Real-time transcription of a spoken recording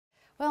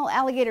Well,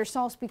 alligator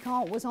sauce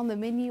piquant was on the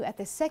menu at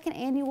the second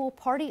annual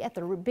Party at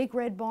the Big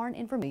Red Barn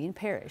in Vermilion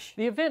Parish.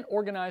 The event,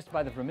 organized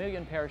by the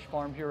Vermilion Parish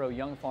Farm Bureau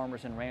Young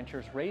Farmers and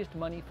Ranchers, raised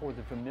money for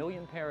the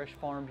Vermilion Parish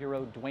Farm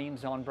Bureau Dwayne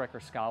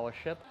Zaunbrecher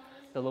Scholarship,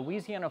 the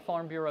Louisiana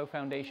Farm Bureau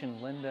Foundation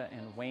Linda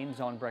and Wayne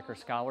Zaunbrecher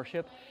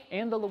Scholarship,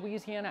 and the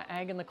Louisiana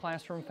Ag in the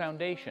Classroom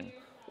Foundation.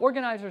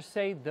 Organizers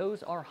say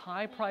those are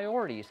high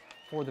priorities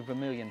for the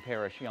Vermilion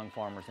Parish Young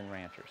Farmers and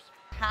Ranchers.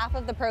 Half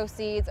of the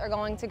proceeds are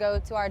going to go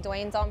to our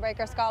Dwayne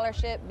Zaunbrecher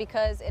Scholarship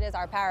because it is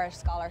our parish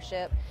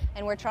scholarship,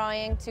 and we're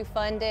trying to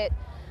fund it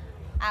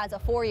as a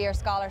 4-year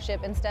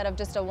scholarship instead of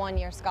just a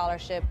 1-year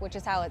scholarship, which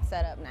is how it's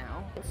set up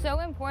now. It's so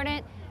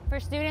important for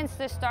students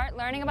to start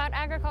learning about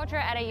agriculture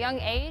at a young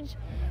age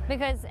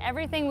because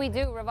everything we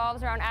do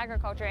revolves around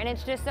agriculture, and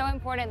it's just so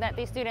important that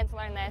these students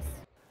learn this.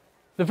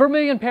 The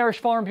Vermilion Parish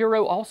Farm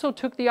Bureau also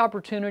took the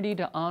opportunity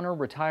to honor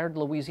retired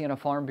Louisiana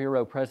Farm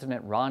Bureau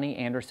President Ronnie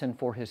Anderson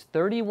for his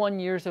 31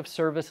 years of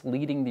service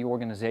leading the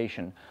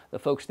organization. The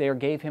folks there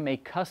gave him a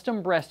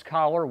custom breast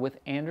collar with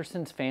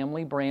Anderson's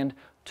family brand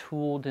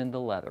tooled into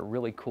leather.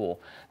 Really cool.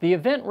 The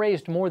event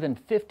raised more than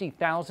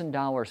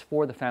 $50,000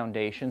 for the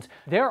foundations.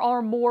 There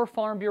are more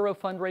Farm Bureau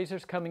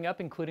fundraisers coming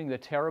up, including the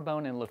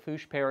Terrebonne and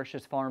Lafourche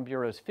Parishes Farm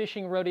Bureau's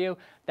Fishing Rodeo.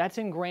 That's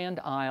in Grand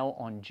Isle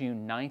on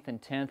June 9th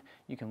and 10th.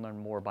 You can learn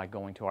more by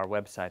going to our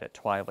website at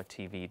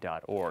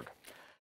twilatv.org.